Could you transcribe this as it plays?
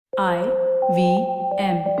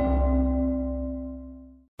IVM.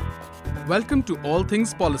 Welcome to All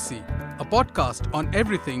Things Policy, a podcast on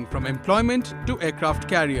everything from employment to aircraft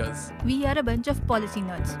carriers. We are a bunch of policy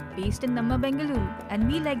nerds based in Namma, Bengaluru,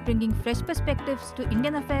 and we like bringing fresh perspectives to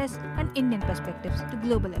Indian affairs and Indian perspectives to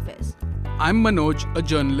global affairs. I'm Manoj, a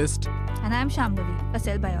journalist. And I'm Shambhavi, a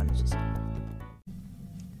cell biologist.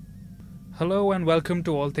 Hello and welcome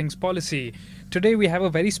to All Things Policy. Today we have a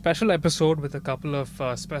very special episode with a couple of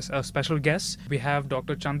special guests. We have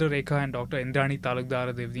Dr. Chandra Rekha and Dr. Indrani Talukdar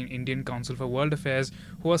of the Indian Council for World Affairs,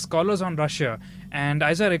 who are scholars on Russia. And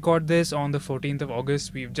as I record this on the 14th of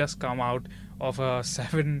August, we've just come out of a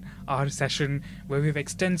 7-hour session where we've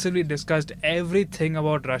extensively discussed everything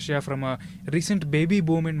about Russia, from a recent baby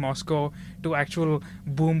boom in Moscow to actual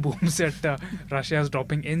booms that Russia is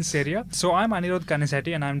dropping in Syria. So I'm Anirudh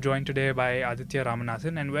Kaniseti and I'm joined today by Aditya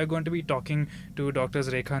Ramanathan, and we're going to be talking to Drs.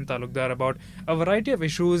 Rekha and Talukdar about a variety of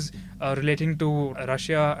issues relating to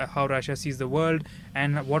Russia, how Russia sees the world,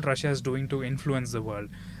 and what Russia is doing to influence the world.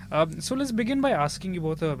 So let's begin by asking you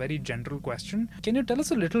both a very general question. Can you tell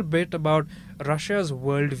us a little bit about Russia's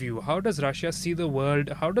worldview? How does Russia see the world?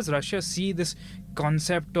 How does Russia see this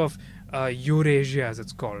concept of Eurasia, as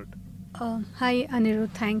it's called? Hi,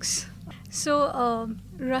 Anirudh. Thanks. So,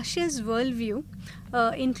 Russia's worldview,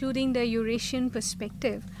 including the Eurasian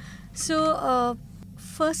perspective. So,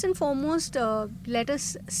 first and foremost, let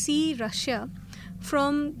us see Russia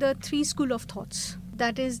from the three schools of thoughts.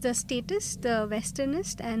 That is the statist, the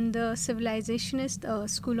westernist, and the civilizationist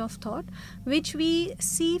school of thought, which we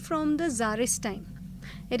see from the Tsarist time.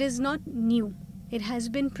 It is not new. It has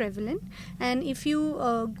been prevalent, and if you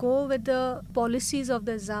go with the policies of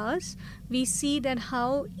the Tsars, we see that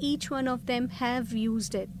how each one of them have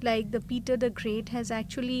used it. Like the Peter the Great has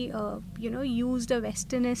actually, used a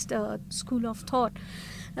westernist school of thought,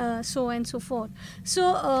 so on and so forth.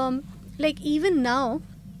 So, even now,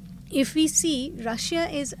 if we see, Russia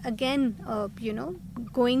is again,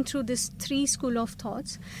 going through this three school of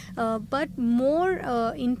thoughts, but more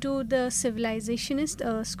into the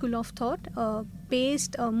civilizationist school of thought,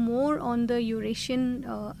 based more on the Eurasian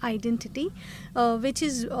identity, which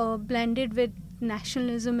is blended with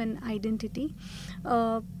nationalism and identity,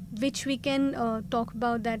 which we can talk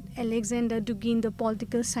about that Alexander Dugin, the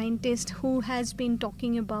political scientist, who has been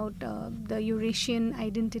talking about the Eurasian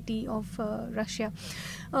identity of Russia.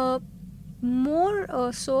 So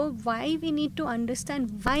why we need to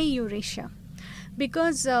understand why Eurasia?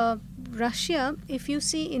 Because Russia, if you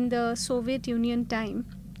see in the Soviet Union time,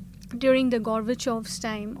 during the Gorbachev's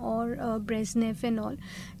time or Brezhnev and all,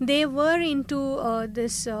 they were into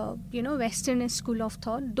this, westernist school of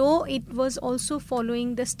thought, though it was also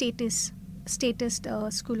following the statist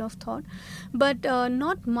school of thought, but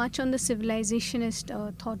not much on the civilizationist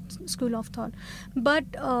school of thought.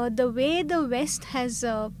 But the way the West has,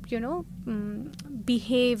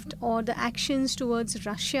 behaved, or the actions towards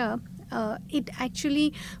Russia, it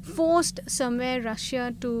actually forced somewhere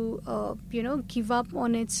Russia to, give up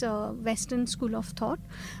on its Western school of thought,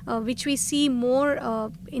 which we see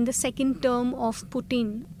more in the second term of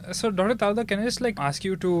Putin. So, Dr. Talukdar, can I just ask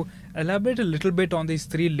you to elaborate a little bit on these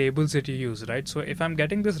three labels that you use, right? So, if I'm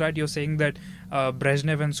getting this right, you're saying that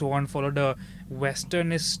Brezhnev and so on followed a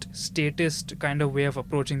Westernist, statist kind of way of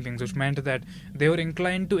approaching things, which meant that they were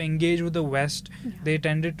inclined to engage with the West. Yeah. They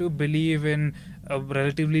tended to believe in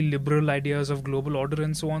relatively liberal ideas of global order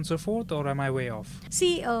and so on and so forth, or am I way off?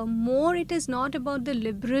 See, more it is not about the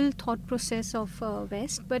liberal thought process of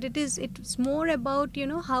West, but it's more about,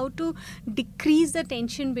 how to decrease the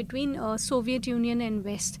tension between Soviet Union and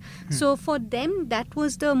West. So for them, that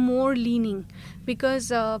was the more leaning,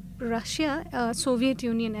 because Russia, Soviet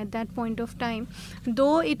Union at that point of time,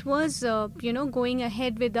 though it was, going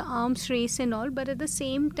ahead with the arms race and all, but at the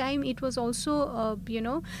same time, it was also,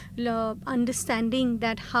 understanding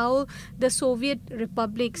that how the Soviet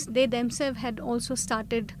republics, they themselves had also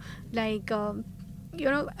started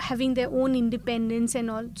having their own independence and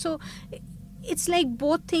all. So it's like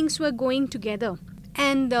both things were going together.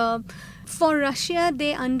 And for Russia,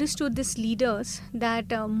 they understood these leaders that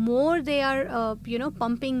more they are,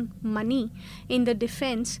 pumping money in the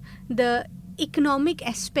defense, the economic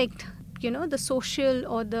aspect, the social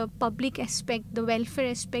or the public aspect, the welfare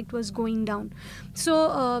aspect was going down.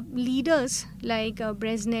 So leaders like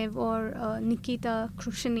Brezhnev or Nikita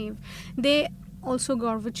Khrushchev, they also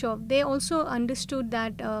Gorbachev, they also understood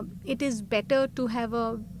that it is better to have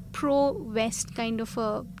a pro-West kind of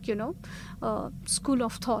a, school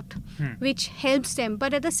of thought, which helps them.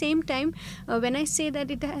 But at the same time, when I say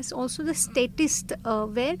that, it has also the statist,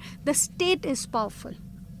 where the state is powerful.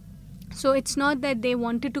 So it's not that they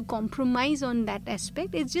wanted to compromise on that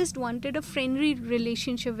aspect. It's just wanted a friendly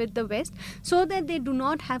relationship with the West, so that they do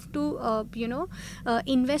not have to,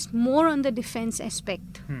 invest more on the defense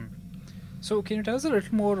aspect. So can you tell us a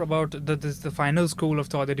little more about the final school of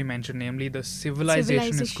thought that you mentioned, namely the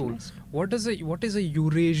civilizationist school? What is a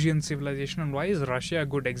Eurasian civilization, and why is Russia a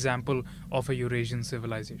good example of a Eurasian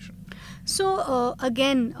civilization? So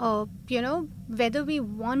again, whether we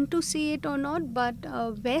want to see it or not, but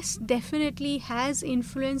West definitely has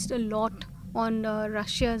influenced a lot on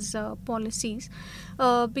Russia's policies,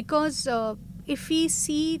 because if we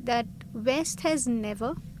see that West has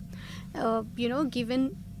never,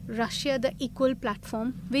 given Russia the equal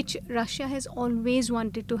platform which Russia has always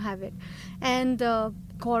wanted to have it. And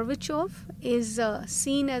Gorbachev is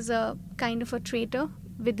seen as a kind of a traitor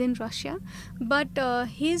within Russia, but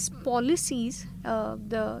his policies,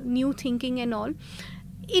 the new thinking and all,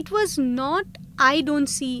 it was not, I don't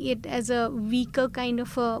see it as a weaker kind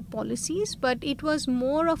of policies, but it was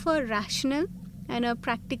more of a rational and a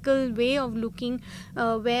practical way of looking,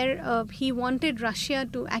 where he wanted Russia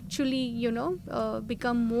to actually,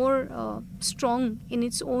 become more strong in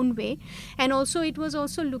its own way. And also it was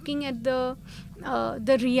also looking at the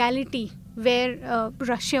reality where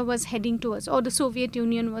Russia was heading towards, or the Soviet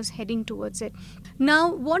Union was heading towards it.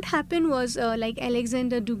 Now what happened was, like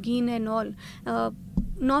Alexander Dugin and all,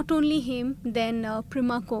 not only him, then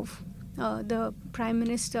Primakov, the Prime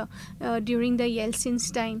Minister during the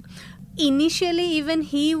Yeltsin's time. Initially, even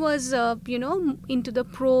he was, into the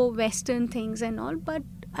pro-Western things and all, but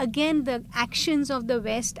again, the actions of the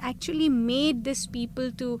West actually made these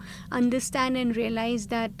people to understand and realize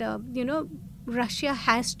that, Russia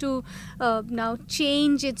has to now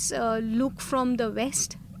change its look from the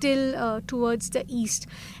West till towards the east.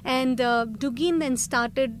 And Dugin then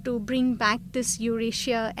started to bring back this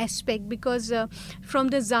Eurasia aspect, because from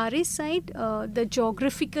the Tsarist side, the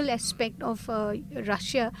geographical aspect of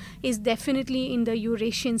Russia is definitely in the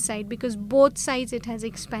Eurasian side, because both sides it has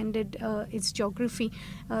expanded its geography,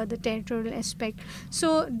 the territorial aspect.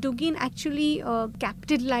 So Dugin actually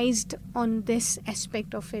capitalized on this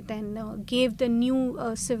aspect of it and gave the new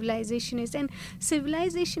civilizationist. And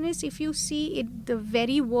civilizationist, if you see it, the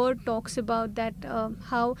very word talks about that,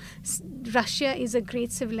 how Russia is a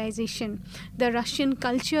great civilization. The Russian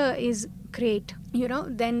culture is great.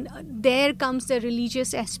 Then there comes the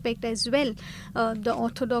religious aspect as well, the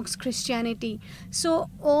Orthodox Christianity. So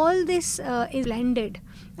all this is blended.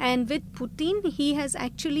 And with Putin, he has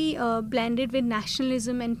actually blended with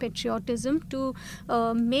nationalism and patriotism to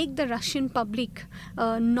make the Russian public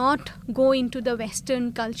not go into the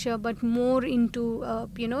Western culture, but more into,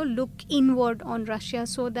 look inward on Russia,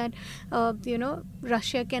 so that,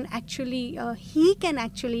 Russia can actually, he can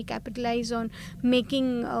actually capitalize on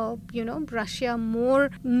making, Russia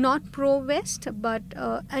more not pro-West, but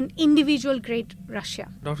an individual great Russia.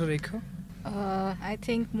 Dr. Rekha? I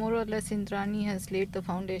think more or less Indrani has laid the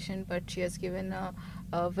foundation, but she has given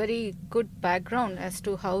a very good background as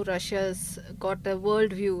to how Russia's got a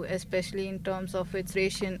worldview, especially in terms of its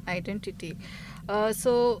Russian identity.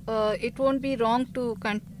 So it won't be wrong to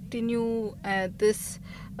continue this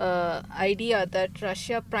idea that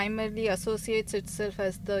Russia primarily associates itself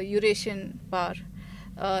as the Eurasian power.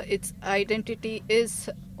 Its identity is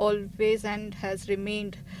always and has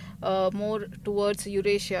remained more towards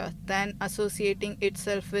Eurasia than associating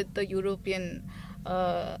itself with the European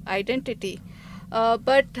identity.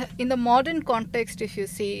 But in the modern context, if you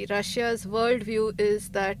see, Russia's worldview is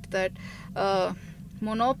that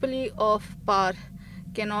monopoly of power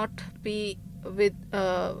cannot be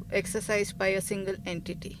exercised by a single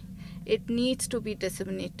entity. It needs to be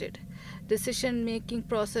disseminated. Decision-making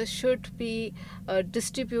process should be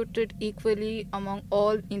distributed equally among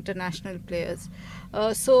all international players.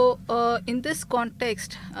 So in this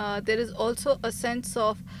context, there is also a sense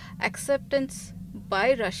of acceptance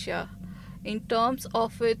by Russia in terms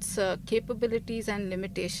of its capabilities and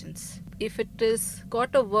limitations. If it is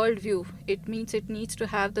got a worldview, it means it needs to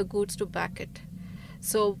have the goods to back it.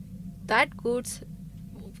 So that goods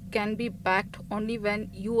can be backed only when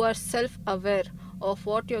you are self-aware of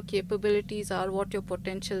what your capabilities are, what your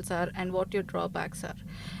potentials are, and what your drawbacks are.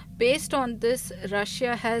 Based on this,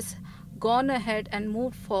 Russia has gone ahead and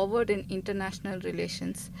moved forward in international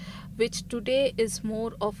relations, which today is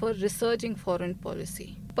more of a resurging foreign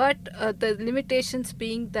policy. But the limitations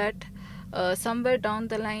being that somewhere down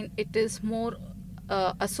the line it is more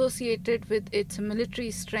associated with its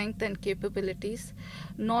military strength and capabilities,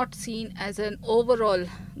 not seen as an overall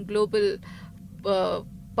global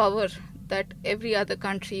power that every other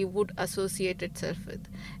country would associate itself with,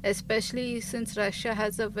 especially since Russia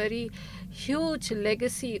has a very huge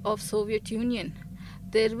legacy of Soviet Union.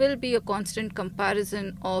 There will be a constant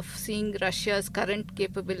comparison of seeing Russia's current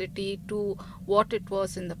capability to what it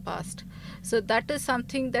was in the past. So that is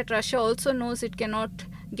something that Russia also knows it cannot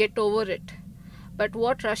get over it. But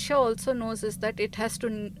what Russia also knows is that it has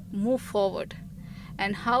to move forward.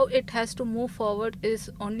 And how it has to move forward is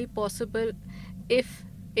only possible if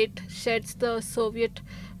it sheds the Soviet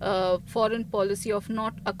foreign policy of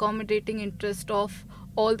not accommodating interest of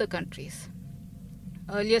all the countries.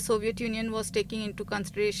 Earlier, Soviet Union was taking into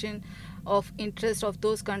consideration of interest of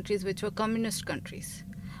those countries which were communist countries.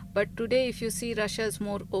 But today, if you see, Russia is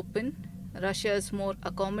more open, Russia is more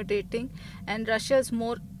accommodating, and Russia is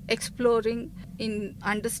more exploring in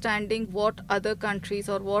understanding what other countries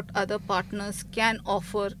or what other partners can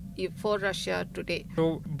offer for Russia today.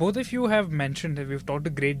 So both of you have mentioned that we've talked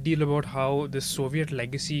a great deal about how the Soviet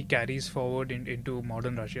legacy carries forward into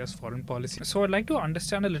modern Russia's foreign policy. So I'd like to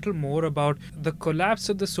understand a little more about the collapse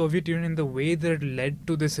of the Soviet Union, the way that it led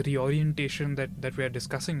to this reorientation that we are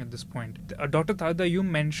discussing at this point. Dr. Talukdar, you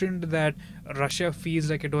mentioned that Russia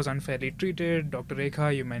feels like it was unfairly treated. Dr.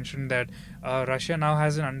 Rekha, you mentioned that Russia now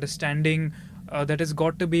has an understanding that has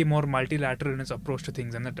got to be more multilateral in its approach to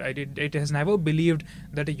things, and that it has never believed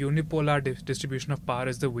that a unipolar distribution of power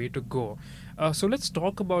is the way to go. So let's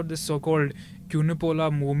talk about this so-called unipolar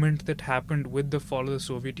movement that happened with the fall of the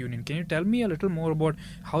Soviet Union. Can you tell me a little more about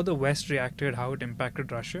how the West reacted, how it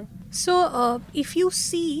impacted Russia? So if you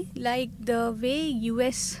see like the way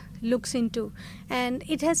US looks into, and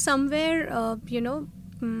it has somewhere,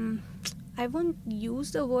 I won't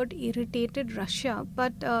use the word irritated Russia,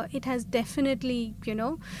 but it has definitely,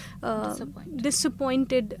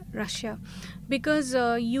 disappointed Russia, because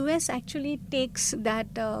US actually takes that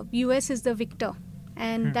US is the victor.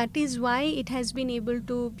 And that is why it has been able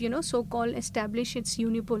to, so-called establish its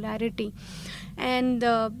unipolarity. And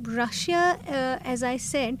Russia, as I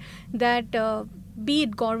said, that be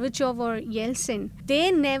it Gorbachev or Yeltsin, they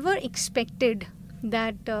never expected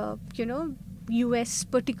that, US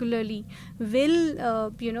particularly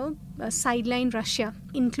will, sideline Russia,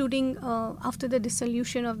 including after the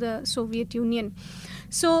dissolution of the Soviet Union.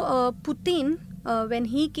 So Putin, when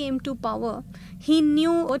he came to power, he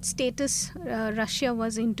knew what status Russia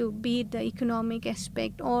was into, be it the economic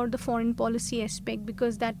aspect or the foreign policy aspect,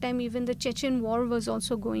 because that time even the Chechen war was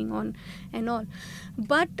also going on and all.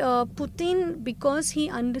 But Putin, because he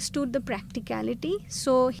understood the practicality,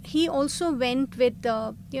 so he also went with,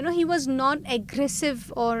 he was not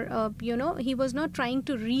aggressive or, he was not trying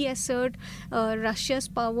to reassert Russia's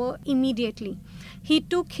power immediately. He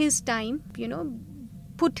took his time,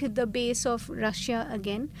 put the base of Russia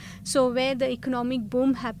again. So where the economic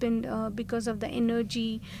boom happened because of the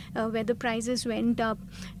energy, where the prices went up,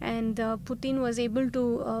 and Putin was able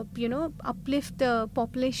to, uplift the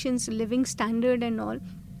population's living standard and all.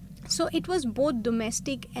 So it was both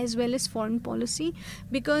domestic as well as foreign policy,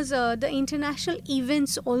 because the international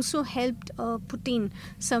events also helped Putin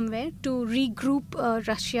somewhere to regroup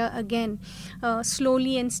Russia again,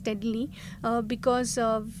 slowly and steadily, because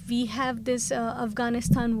we have this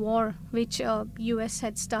Afghanistan war, which US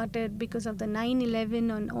had started because of the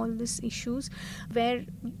 9/11 and all these issues, where,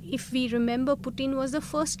 if we remember, Putin was the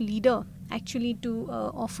first leader actually to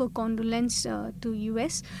offer condolence to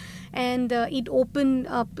US, and it opened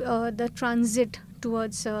up the transit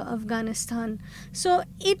towards Afghanistan. So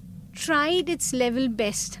it tried its level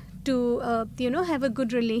best to have a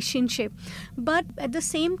good relationship, but at the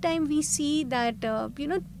same time we see that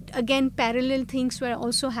again parallel things were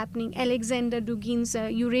also happening. Alexander Dugin's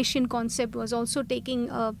Eurasian concept was also taking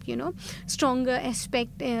stronger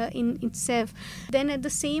aspect in itself. Then at the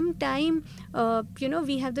same time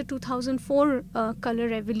we have the 2004 color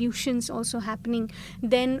revolutions also happening.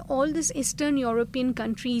 Then all these Eastern European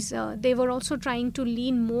countries, they were also trying to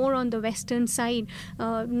lean more on the Western side,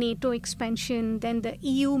 NATO expansion, then the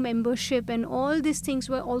EU membership, and all these things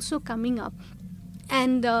were also coming up.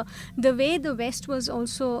 And the way the West was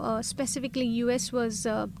also, specifically US, was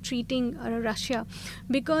treating Russia,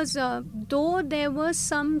 because though there was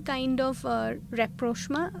some kind of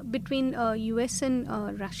rapprochement between US and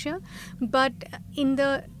Russia, but in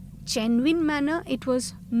the genuine manner, it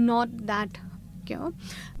was not that,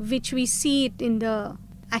 which we see it in the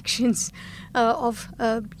actions of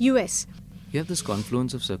US. You have this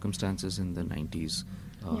confluence of circumstances in the 90s,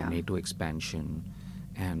 NATO expansion,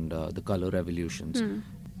 and the color revolutions.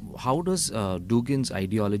 How does Dugin's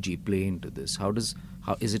ideology play into this? How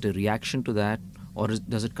is it a reaction to that, or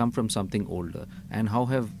does it come from something older? And how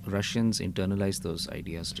have Russians internalized those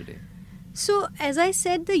ideas today? So, as I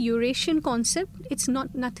said, the Eurasian concept, it's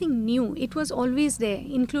not nothing new. It was always there,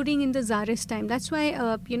 including in the Tsarist time. That's why,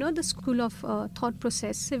 the school of thought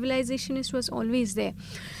process, civilizationist was always there.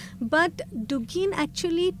 But Dugin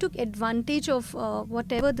actually took advantage of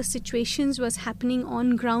whatever the situations was happening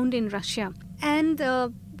on ground in Russia. And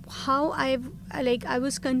how I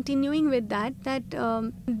was continuing with that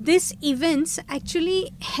these events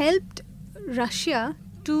actually helped Russia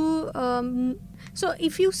to so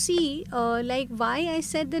if you see why I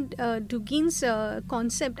said that Dugin's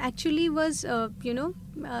concept actually was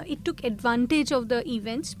it took advantage of the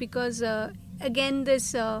events, because again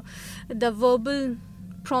this the verbal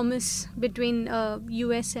promise between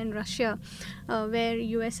US and Russia, where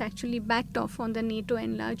US actually backed off on the NATO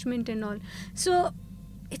enlargement and all. So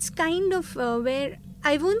it's kind of where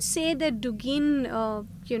I won't say that Dugin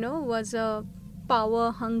was a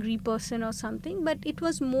power hungry person or something, but it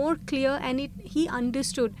was more clear, and he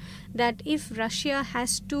understood that if Russia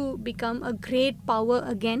has to become a great power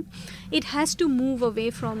again, it has to move away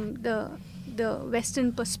from the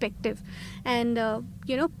Western perspective, and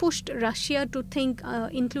pushed Russia to think,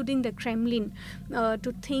 including the Kremlin,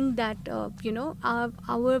 to think that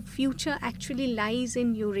our future actually lies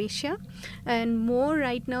in Eurasia, and more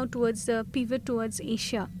right now towards the pivot towards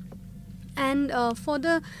Asia, and for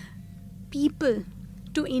the people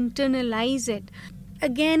to internalize it.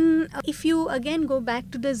 Again, if you again go back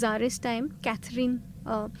to the Tsarist time, Catherine,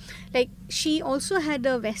 she also had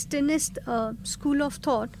a Westernist school of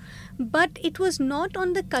thought, but it was not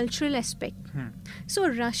on the cultural aspect. So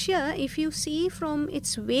Russia, if you see from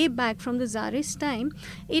its way back from the Tsarist time,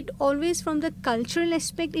 it always, from the cultural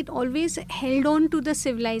aspect, it always held on to the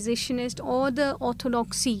civilizationist or the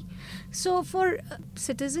orthodoxy. So for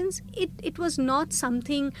citizens, it was not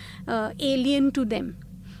something alien to them.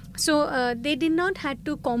 So they did not have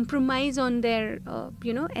to compromise on their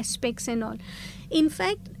aspects and all. In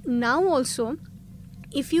fact, now also,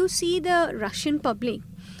 if you see the Russian public,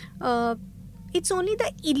 it's only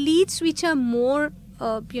the elites which are more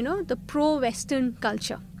the pro-Western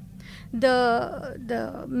culture.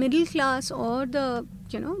 The middle class or the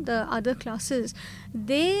other classes,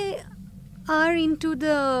 they are into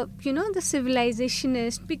the the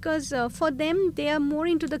civilizationist, because for them they are more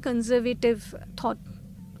into the conservative thought,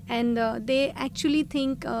 and they actually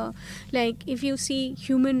think if you see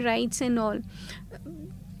human rights and all,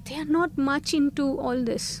 they are not much into all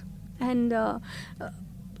this. And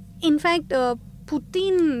in fact,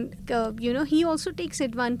 Putin, he also takes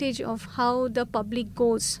advantage of how the public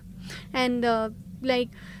goes, and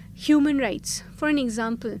human rights, for an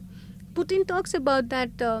example, Putin talks about that.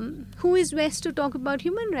 Who is West to talk about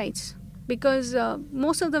human rights? Because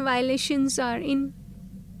most of the violations are in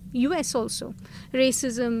US also.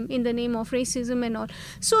 Racism, in the name of racism and all.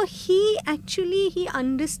 So he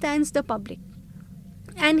understands the public.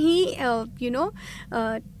 And he,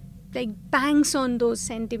 bangs on those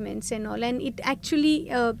sentiments and all. And it actually,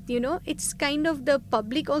 it's kind of the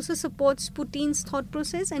public also supports Putin's thought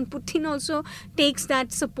process, and Putin also takes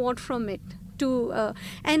that support from it.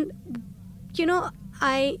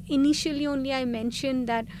 I mentioned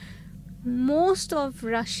that most of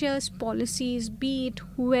Russia's policies, be it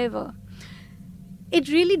whoever, it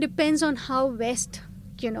really depends on how West,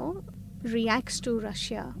 reacts to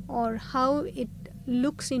Russia, or how it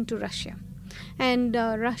looks into Russia. And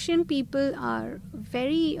Russian people are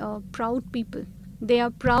very proud people. They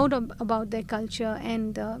are proud about their culture,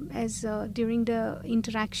 and as during the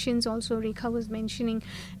interactions also Rekha was mentioning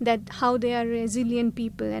that how they are resilient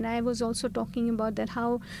people, and I was also talking about that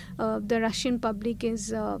how the Russian public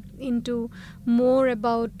is into more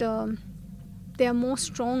about they are more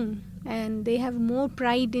strong, and they have more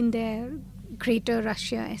pride in their greater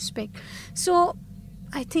Russia aspect. So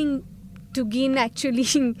I think Dugin actually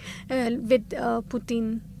with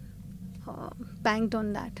Putin banged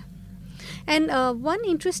on that. And one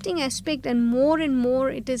interesting aspect, and more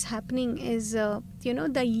it is happening, is the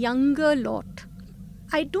younger lot.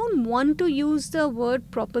 I don't want to use the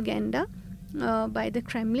word propaganda by the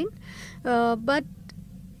Kremlin, but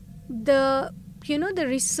the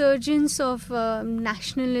resurgence of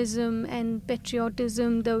nationalism and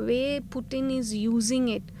patriotism, the way Putin is using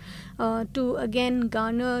it to again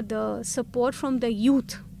garner the support from the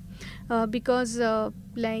youth, because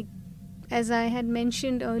as I had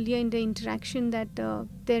mentioned earlier in the interaction, that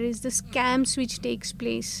there is this camps which takes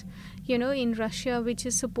place, in Russia, which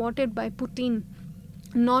is supported by Putin,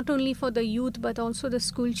 not only for the youth but also the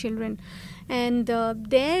school children. And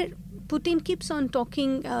there Putin keeps on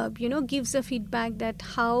talking, gives a feedback that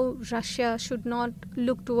how Russia should not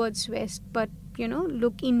look towards West, but,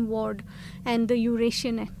 look inward, and the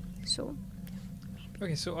Eurasian. So, maybe.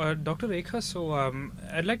 Okay, so Dr. Rekha, so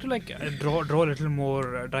I'd like to draw a little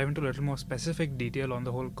more, dive into a little more specific detail on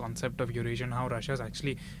the whole concept of Eurasia and how Russia is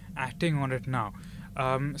actually acting on it now.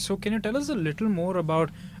 So can you tell us a little more about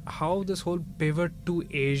how this whole pivot to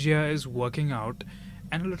Asia is working out,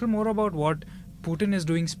 and a little more about what Putin is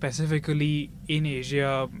doing specifically in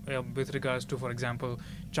Asia with regards to, for example,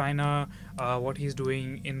 China, what he's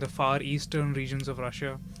doing in the far eastern regions of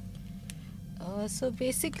Russia? So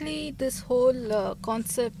basically, this whole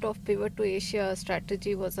concept of pivot to Asia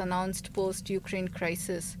strategy was announced post-Ukraine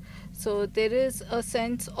crisis. So there is a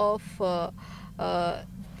sense of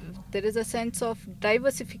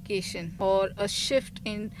diversification or a shift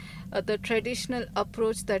in the traditional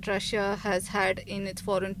approach that Russia has had in its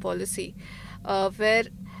foreign policy, where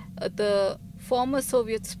the former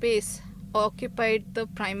Soviet space occupied the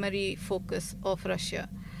primary focus of Russia.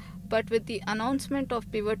 But with the announcement of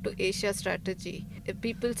pivot to Asia strategy,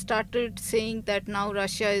 people started saying that now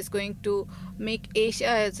Russia is going to make Asia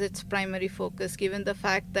as its primary focus, given the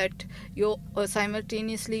fact that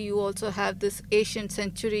simultaneously you also have this Asian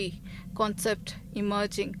century concept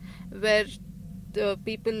emerging, where the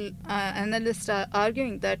analysts are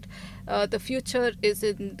arguing that the future is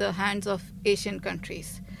in the hands of Asian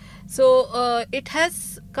countries. So it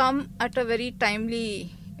has come at a very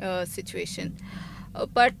timely situation.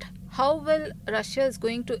 But how well Russia is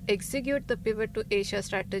going to execute the pivot to Asia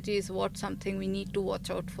strategy is something we need to watch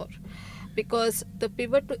out for. Because the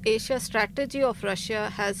pivot to Asia strategy of Russia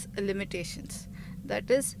has limitations. That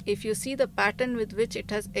is, if you see the pattern with which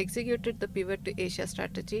it has executed the pivot to Asia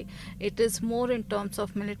strategy, it is more in terms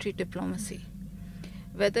of military diplomacy.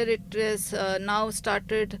 Whether it is now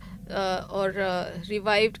started or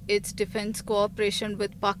revived its defense cooperation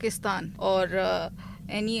with Pakistan or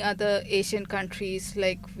any other Asian countries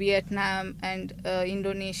like Vietnam and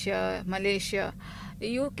Indonesia, Malaysia,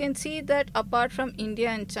 you can see that apart from India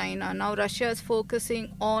and China, now Russia is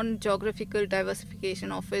focusing on geographical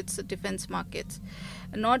diversification of its defense markets.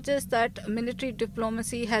 Not just that, military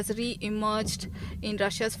diplomacy has re-emerged in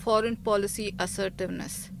Russia's foreign policy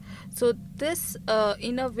assertiveness. So this,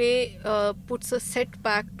 in a way, puts a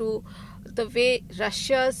setback to the way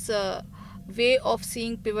Russia's way of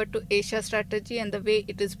seeing pivot to Asia strategy and the way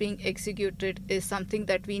it is being executed is something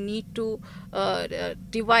that we need to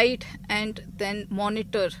divide and then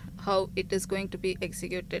monitor how it is going to be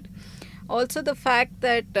executed. Also, the fact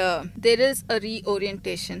that there is a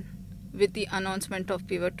reorientation with the announcement of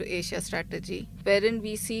pivot to Asia strategy, wherein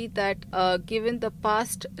we see that given the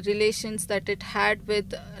past relations that it had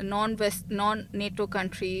with non-NATO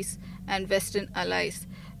countries and Western allies,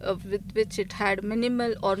 with which it had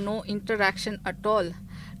minimal or no interaction at all,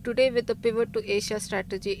 today with the pivot to Asia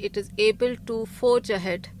strategy, it is able to forge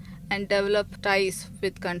ahead and develop ties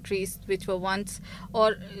with countries which were once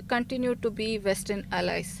or continue to be Western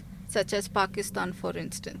allies, such as Pakistan, for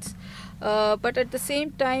instance. But at the same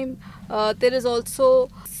time, there is also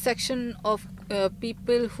a section of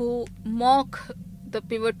people who mock the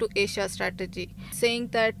pivot to Asia strategy, saying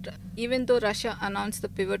that even though Russia announced the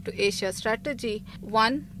pivot to Asia strategy,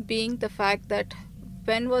 one being the fact that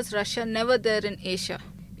when was Russia never there in Asia?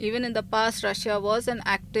 Even in the past, Russia was an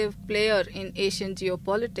active player in Asian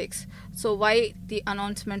geopolitics. So why the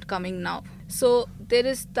announcement coming now? So there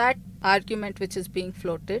is that argument which is being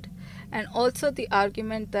floated, and also the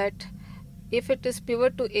argument that if it is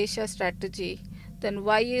pivot to Asia strategy, then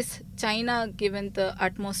why is China given the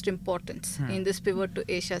utmost importance in this pivot to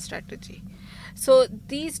Asia strategy? So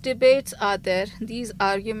these debates are there, these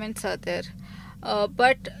arguments are there,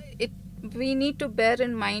 but we need to bear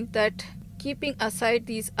in mind that keeping aside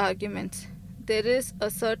these arguments, there is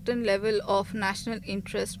a certain level of national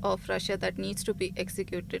interest of Russia that needs to be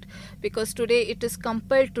executed, because today it is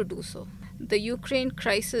compelled to do so. The Ukraine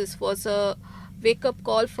crisis was a wake-up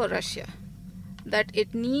call for Russia that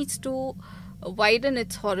it needs to widen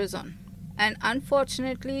its horizon. And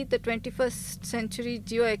unfortunately, the 21st century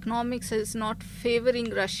geoeconomics is not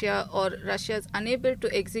favoring Russia, or Russia is unable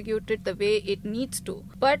to execute it the way it needs to.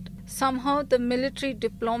 But somehow the military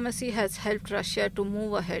diplomacy has helped Russia to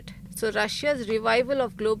move ahead. So Russia's revival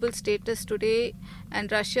of global status today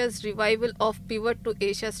and Russia's revival of pivot to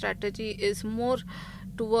Asia strategy is more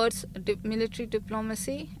towards military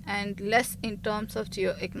diplomacy and less in terms of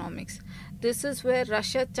geoeconomics. This is where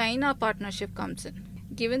Russia-China partnership comes in,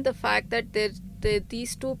 given the fact that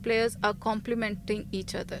these two players are complementing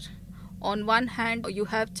each other. On one hand, you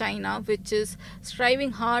have China, which is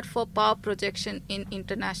striving hard for power projection in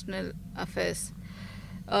international affairs.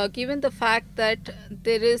 Given the fact that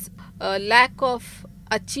there is a lack of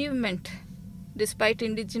achievement despite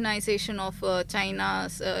indigenization of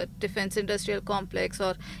China's defense industrial complex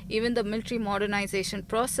or even the military modernization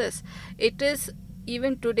process, it is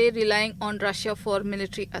even today relying on Russia for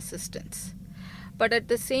military assistance. But at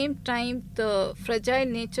the same time, the fragile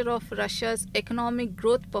nature of Russia's economic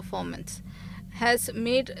growth performance has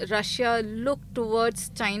made Russia look towards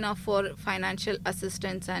China for financial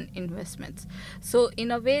assistance and investments. So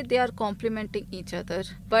in a way, they are complementing each other.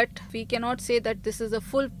 But we cannot say that this is a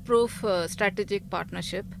foolproof strategic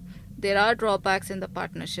partnership. There are drawbacks in the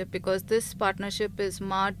partnership because this partnership is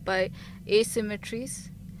marred by asymmetries,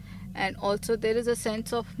 and also there is a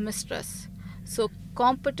sense of mistrust. So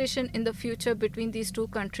competition in the future between these two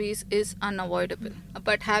countries is unavoidable.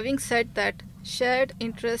 But having said that, shared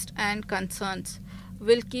interest and concerns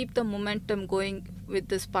will keep the momentum going with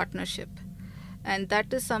this partnership. And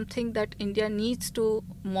that is something that India needs to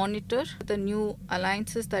monitor, the new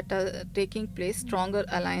alliances that are taking place, stronger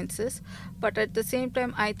alliances. But at the same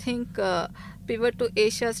time, I think Pivot to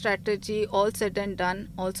Asia strategy, all said and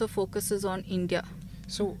done, also focuses on India.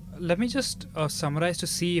 So let me just summarize to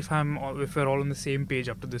see if we're all on the same page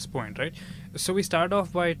up to this point, right? So we start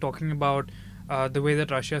off by talking about the way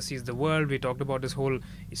that Russia sees the world. We talked about this whole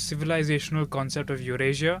civilizational concept of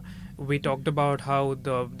Eurasia. We talked about how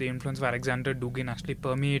the influence of Alexander Dugin actually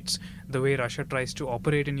permeates the way Russia tries to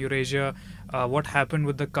operate in Eurasia, what happened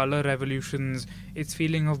with the color revolutions, its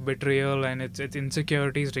feeling of betrayal and its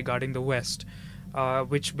insecurities regarding the West.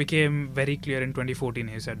 Which became very clear in 2014,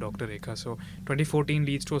 as said Dr. Rekha. So 2014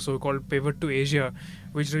 leads to a so-called pivot to Asia,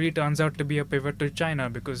 which really turns out to be a pivot to China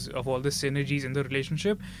because of all the synergies in the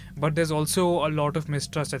relationship. But there's also a lot of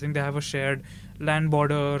mistrust. I think they have a shared land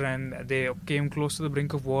border and they came close to the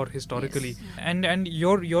brink of war historically. Yes. And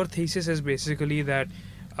your thesis is basically that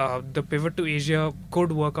the pivot to Asia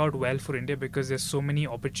could work out well for India because there's so many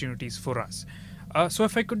opportunities for us. So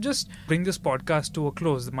if I could just bring this podcast to a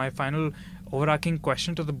close, my final overarching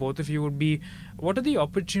question to the both of you would be, what are the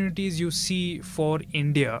opportunities you see for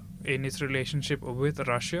India in its relationship with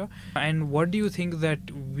Russia, and what do you think that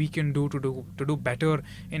we can do to do better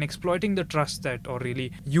in exploiting the trust that, or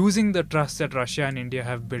really using the trust that Russia and India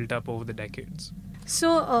have built up over the decades?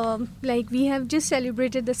 So, we have just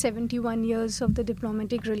celebrated the 71 years of the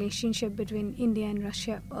diplomatic relationship between India and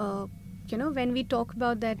Russia. When we talk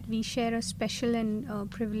about that, we share a special and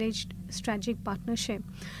privileged strategic partnership.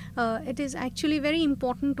 It is actually very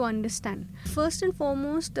important to understand. First and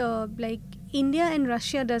foremost, India and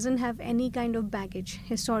Russia doesn't have any kind of baggage,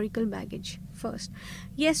 historical baggage. First,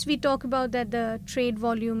 yes, we talk about that the trade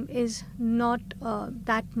volume is not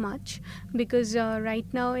that much because right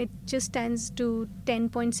now it just stands to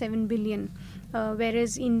 10.7 billion.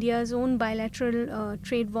 Whereas India's own bilateral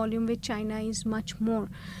trade volume with China is much more.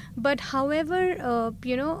 But however,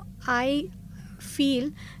 I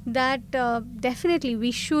feel that definitely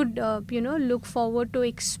we should, look forward to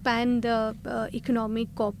expand the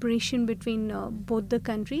economic cooperation between both the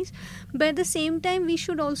countries. But at the same time, we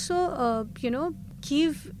should also,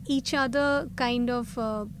 give each other kind of,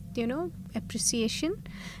 appreciation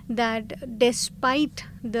that despite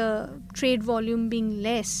the trade volume being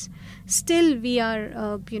less, still we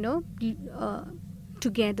are,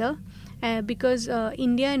 together because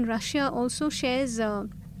India and Russia also shares, a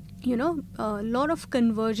lot of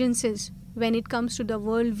convergences when it comes to the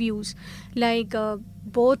world views.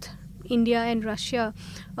 Both India and Russia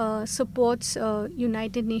supports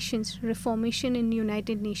United Nations, reformation in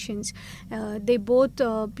United Nations. They both,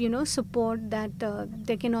 support that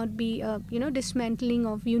there cannot be, dismantling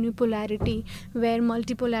of unipolarity where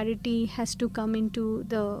multipolarity has to come into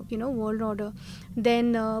the, world order.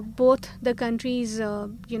 Then both the countries,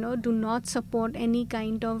 do not support any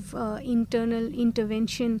kind of internal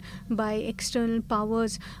intervention by external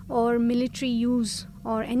powers or military use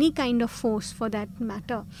or any kind of force for that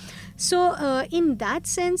matter. So in that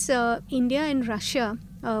sense, India and Russia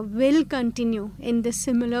will continue in the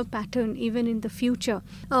similar pattern even in the future.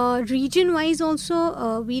 Region-wise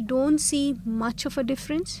also, we don't see much of a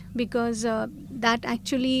difference because that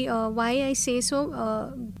actually, why I say so,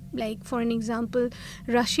 for an example,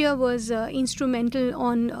 Russia was instrumental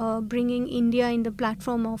on bringing India in the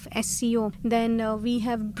platform of SCO. Then we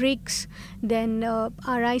have BRICS. Then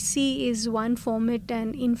RIC is one format.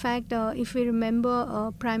 And in fact, if we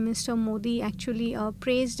remember, Prime Minister Modi actually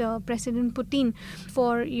praised President Putin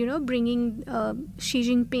for, bringing Xi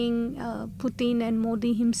Jinping, Putin and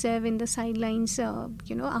Modi himself in the sidelines,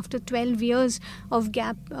 after 12 years of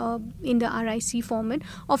gap in the RIC format.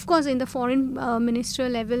 Of course, in the foreign minister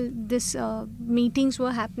level, this meetings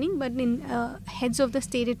were happening, but in heads of the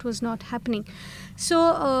state it was not happening.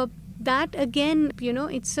 So that again,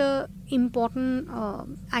 it's a important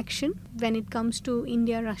action when it comes to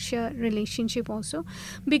India-Russia relationship also,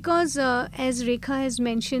 because as Rekha has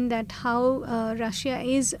mentioned that how Russia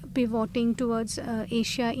is pivoting towards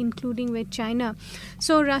Asia, including with China.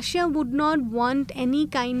 So Russia would not want any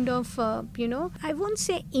kind of, I won't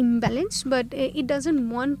say imbalance, but it doesn't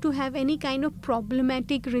want to have any kind of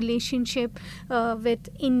problematic relationship with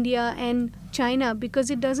India and China, because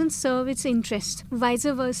it doesn't serve its interest. Vice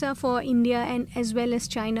versa for India and as well as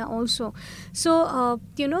China also. So,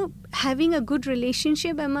 having a good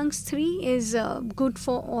relationship amongst three is good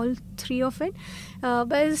for all three of it.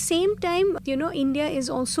 But at the same time, India is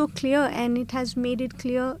also clear, and it has made it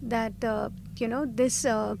clear that this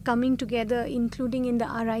coming together, including in the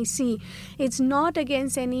RIC, it's not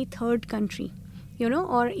against any third country.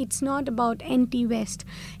 Or it's not about anti-West.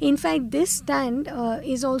 In fact, this stand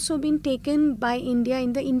is also been taken by India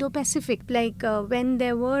in the Indo-Pacific. Like when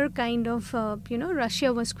there were kind of,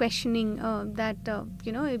 Russia was questioning that,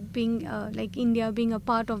 being like India being a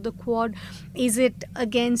part of the Quad, is it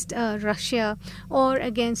against Russia or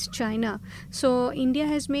against China? So India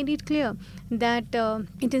has made it clear that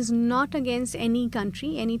it is not against any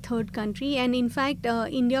country, any third country. And in fact,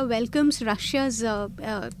 India welcomes Russia's,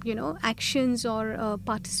 actions or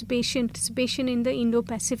participation in the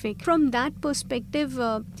Indo-Pacific. From that perspective,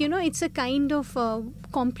 it's a kind of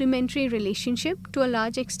complementary relationship to a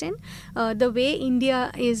large extent. The way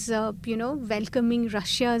India is, welcoming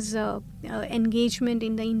Russia's engagement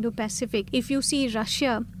in the Indo-Pacific. If you see,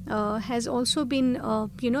 Russia has also been,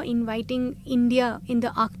 inviting India in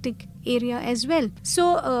the Arctic area as well.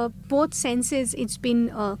 So both senses it's been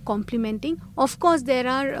complementing. Of course, there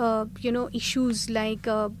are issues like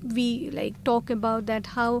we talk about that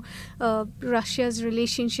how Russia's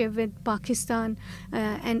relationship with Pakistan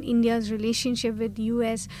and India's relationship with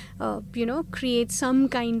US create some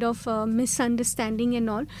kind of misunderstanding and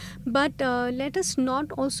all. But let us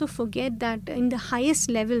not also forget that in the highest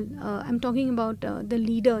level, I'm talking about the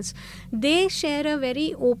leaders, they share a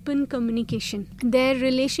very open communication. Their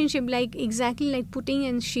relationship, exactly like Putin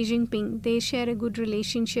and Xi Jinping, they share a good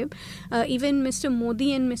relationship. Even Mr.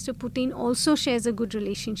 Modi and Mr. Putin also shares a good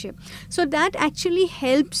relationship. So that actually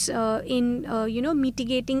helps in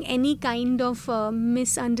mitigating any kind of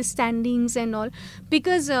misunderstandings and all,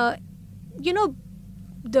 because the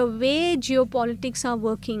way geopolitics are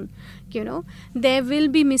working, there will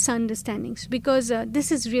be misunderstandings, because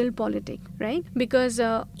this is real politics, right? Because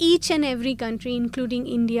each and every country, including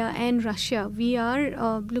India and Russia, we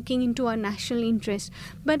are looking into our national interest.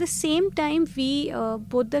 But at the same time, we,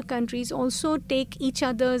 both the countries, also take each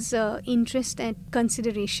other's interest and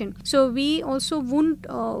consideration. So we also wouldn't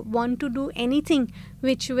want to do anything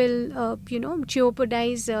which will,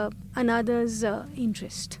 jeopardize another's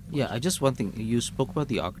interest. Yeah, just one thing. You spoke about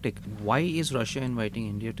the Arctic. Why is Russia inviting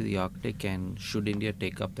India to the Arctic, and should India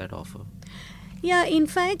take up that offer? Yeah, in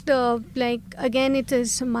fact, again, it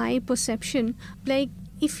is my perception.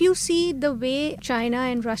 If you see the way China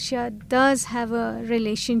and Russia does have a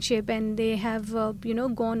relationship, and they have,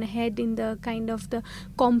 gone ahead in the kind of the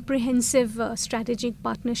comprehensive strategic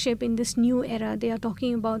partnership in this new era, they are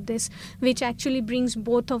talking about this, which actually brings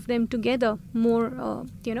both of them together more,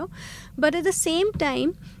 But at the same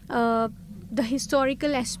time, the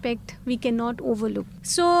historical aspect we cannot overlook.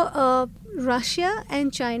 So Russia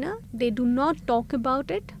and China, they do not talk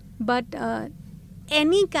about it, but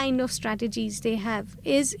any kind of strategies they have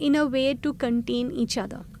is in a way to contain each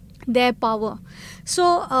other, their power.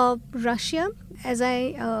 So Russia, as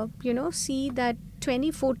I see that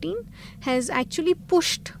 2014 has actually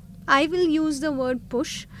pushed, I will use the word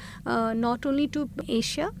push, not only to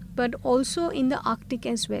Asia but also in the Arctic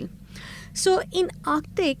as well. So in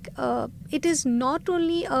Arctic, it is not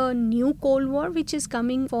only a new Cold War which is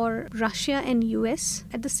coming for Russia and US,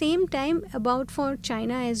 at the same time about for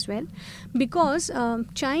China as well, because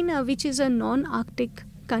China, which is a non-Arctic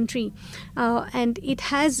country, and it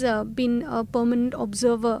has been a permanent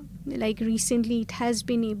observer, like recently it has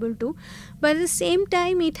been able to, but at the same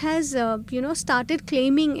time it has started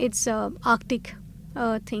claiming its Arctic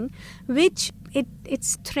thing, which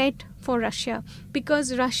it's threat for Russia,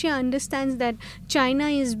 because Russia understands that China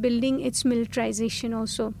is building its militarization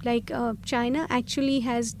also. China actually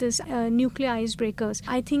has this nuclear icebreakers.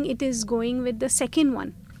 I think it is going with the second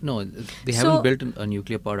one. No, they haven't built a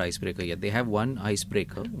nuclear-powered icebreaker yet. They have one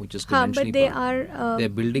icebreaker, which is conventionally but they powered. are they're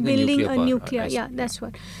building a nuclear. Yeah, that's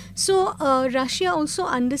what. So Russia also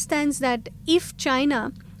understands that if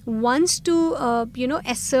China wants to,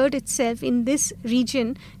 assert itself in this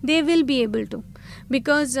region, they will be able to.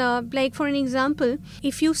 Because, for an example,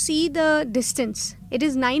 if you see the distance, it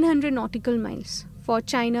is 900 nautical miles for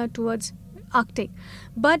China towards Arctic.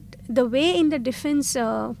 But the way in the defense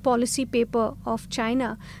policy paper of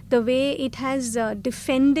China, the way it has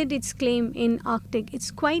defended its claim in Arctic,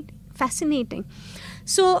 it's quite fascinating.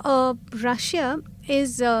 So Russia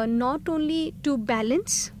is not only to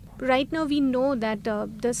balance. Right now we know that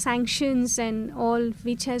the sanctions and all,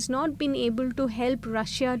 which has not been able to help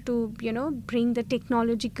Russia to, bring the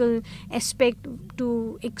technological aspect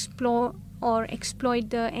to explore or exploit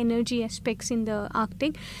the energy aspects in the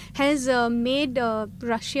Arctic, has made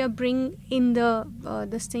Russia bring in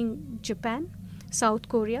Japan, South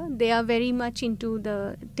Korea. They are very much into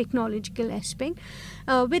the technological aspect.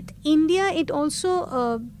 With India, it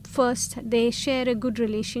also, first, they share a good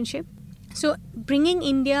relationship. So bringing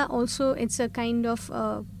India also, it's a kind of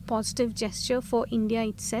positive gesture for India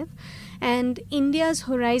itself. And India's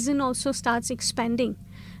horizon also starts expanding,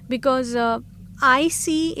 because I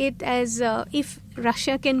see it as if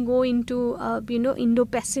Russia can go into,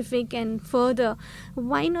 Indo-Pacific and further,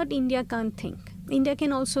 why not India can't think? India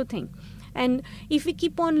can also think. And if we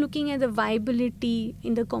keep on looking at the viability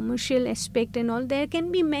in the commercial aspect and all, there can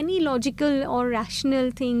be many logical or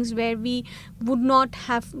rational things where we would not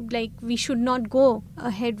have, we should not go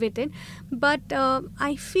ahead with it. But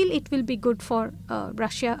I feel it will be good for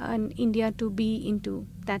Russia and India to be into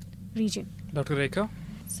that region. Dr. Rekha?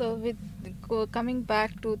 So coming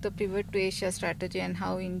back to the Pivot to Asia strategy and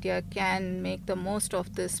how India can make the most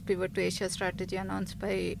of this Pivot to Asia strategy announced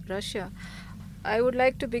by Russia, I would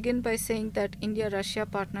like to begin by saying that India-Russia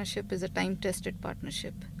partnership is a time-tested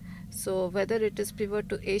partnership. So whether it is Pivot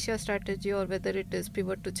to Asia strategy or whether it is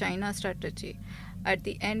Pivot to China strategy, at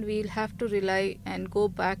the end we'll have to rely and go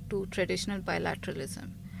back to traditional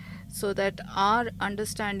bilateralism, so that our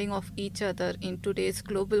understanding of each other in today's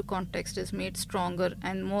global context is made stronger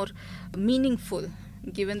and more meaningful,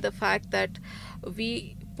 given the fact that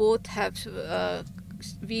we both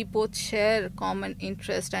share common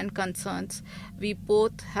interest and concerns. We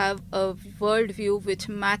both have a worldview which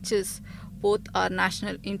matches both our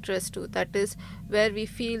national interests too. That is where we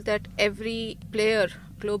feel that every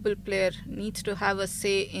global player, needs to have a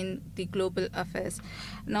say in the global affairs.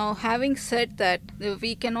 Now, having said that,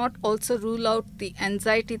 we cannot also rule out the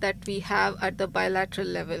anxiety that we have at the bilateral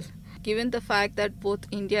level. Given the fact that both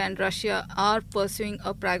India and Russia are pursuing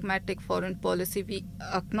a pragmatic foreign policy, we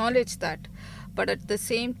acknowledge that. But at the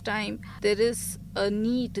same time, there is a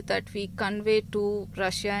need that we convey to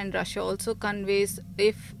Russia, and Russia also conveys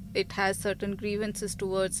if it has certain grievances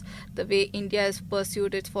towards the way India has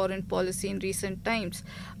pursued its foreign policy in recent times,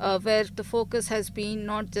 where the focus has been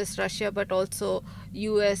not just Russia but also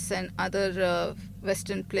US and other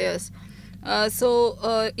Western players.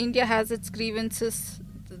 So India has its grievances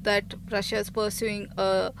that Russia is pursuing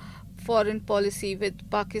a foreign policy with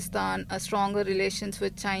Pakistan, a stronger relations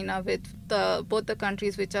with China, with both the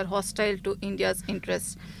countries which are hostile to India's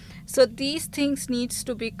interests. So these things needs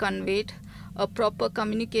to be conveyed. A proper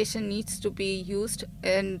communication needs to be used,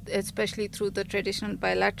 and especially through the traditional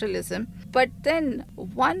bilateralism. But then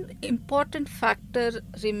one important factor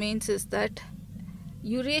remains is that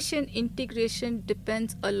Eurasian integration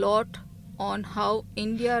depends a lot on how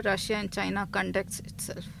India, Russia and China conducts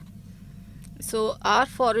itself. So our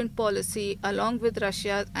foreign policy, along with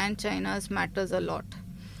Russia and China's, matters a lot.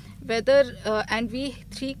 And we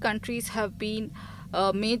three countries have been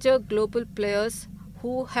major global players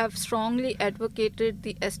who have strongly advocated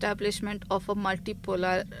the establishment of a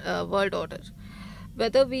multipolar world order.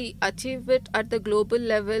 Whether we achieve it at the global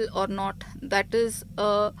level or not, that is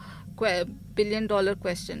a billion-dollar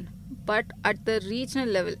question. But at the regional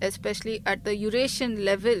level, especially at the Eurasian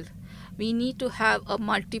level, we need to have a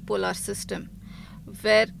multipolar system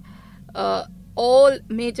where all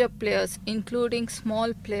major players, including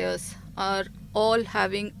small players, are all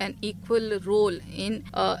having an equal role in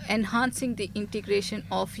enhancing the integration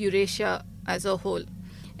of Eurasia as a whole.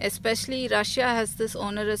 Especially Russia has this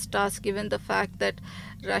onerous task, given the fact that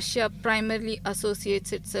Russia primarily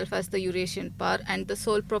associates itself as the Eurasian power and the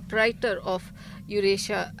sole proprietor of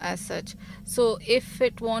Eurasia as such. So if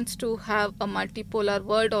it wants to have a multipolar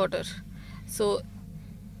world order, so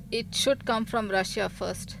it should come from Russia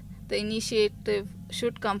first. The initiative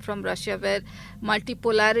should come from Russia, where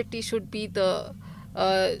multipolarity should be the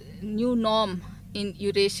new norm in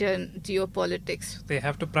Eurasian geopolitics. They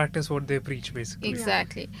have to practice what they preach, basically.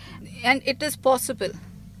 Exactly. And it is possible.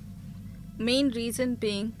 Main reason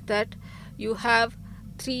being that you have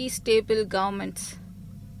three stable governments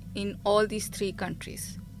in all these three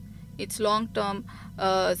countries. It's long-term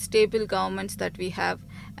stable governments that we have.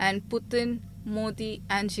 And Putin, Modi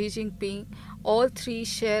and Xi Jinping, all three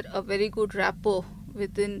share a very good rapport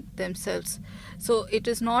within themselves. So it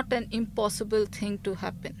is not an impossible thing to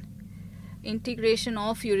happen. integration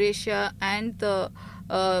of Eurasia and the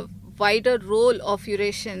wider role of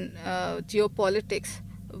Eurasian geopolitics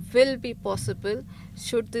will be possible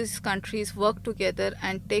should these countries work together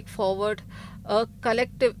and take forward a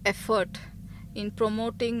collective effort in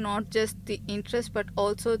promoting not just the interests but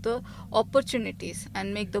also the opportunities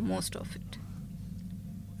and make the most of it.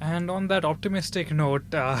 And on that optimistic note,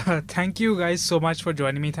 thank you guys so much for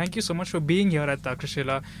joining me. Thank you so much for being here at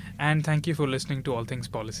Takshashila, and thank you for listening to All Things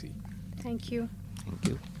Policy. Thank you. Thank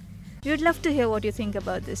you. We would love to hear what you think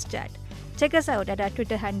about this chat. Check us out at our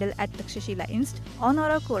Twitter handle at Takshashila Inst on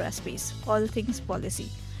our Quora space, All Things Policy.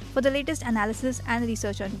 For the latest analysis and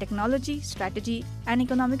research on technology, strategy, and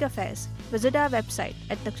economic affairs, visit our website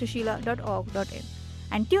at takshashila.org.in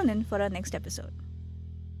and tune in for our next episode.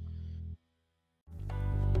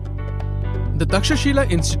 The Takshashila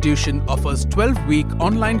Institution offers 12-week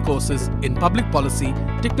online courses in public policy,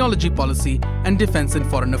 technology policy, and defense and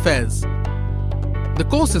foreign affairs. The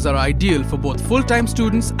courses are ideal for both full-time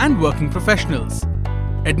students and working professionals.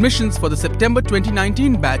 Admissions for the September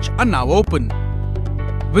 2019 batch are now open.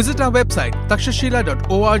 Visit our website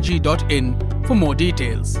takshashila.org.in for more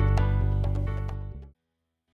details.